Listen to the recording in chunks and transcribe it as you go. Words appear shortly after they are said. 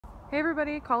Hey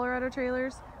everybody, Colorado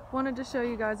Trailers. Wanted to show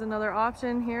you guys another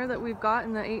option here that we've got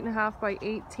in the 8.5 by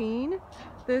 18.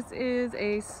 This is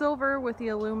a silver with the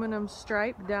aluminum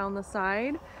stripe down the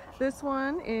side. This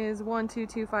one is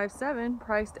 12257,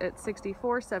 priced at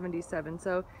 $64.77.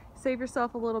 So save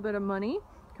yourself a little bit of money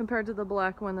compared to the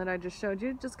black one that I just showed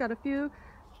you. Just got a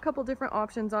couple different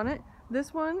options on it.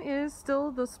 This one is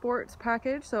still the sports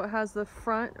package, so it has the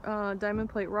front diamond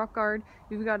plate rock guard.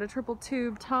 You've got a triple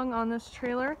tube tongue on this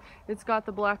trailer. It's got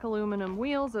the black aluminum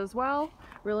wheels as well,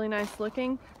 really nice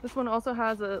looking. This one also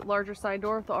has a larger side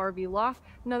door with the RV lock.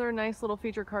 Another nice little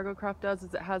feature Cargo Craft does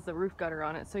is it has the roof gutter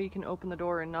on it, so you can open the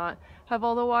door and not have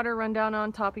all the water run down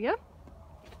on top of you.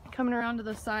 Coming around to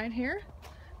the side here,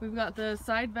 we've got the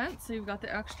side vent, so you've got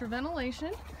the extra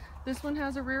ventilation. This one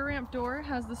has a rear ramp door,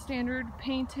 has the standard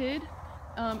painted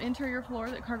interior floor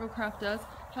that Cargo Craft does,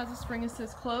 has a spring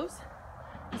assist close.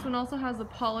 This one also has a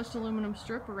polished aluminum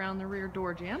strip around the rear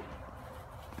door jamb.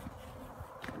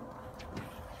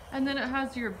 And then it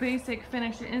has your basic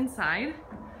finish inside.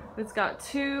 It's got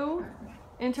two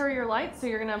interior lights, so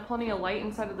you're gonna have plenty of light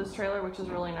inside of this trailer, which is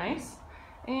really nice.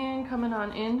 And coming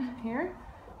on in here,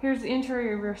 here's the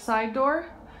interior of your side door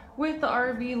with the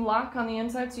RV lock on the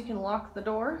inside, so you can lock the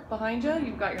door behind you.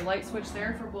 You've got your light switch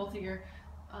there for both of your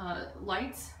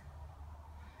lights.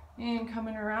 And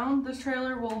coming around, this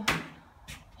trailer will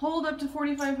hold up to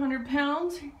 4,500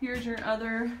 pounds. Here's your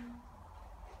other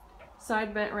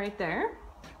side vent right there.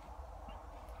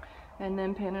 And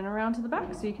then panning around to the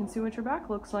back so you can see what your back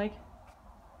looks like.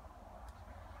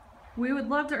 We would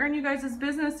love to earn you guys'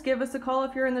 business. Give us a call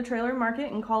if you're in the trailer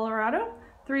market in Colorado,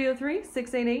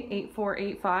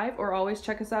 303-688-8485, or always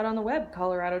check us out on the web,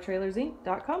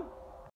 coloradotrailersinc.com.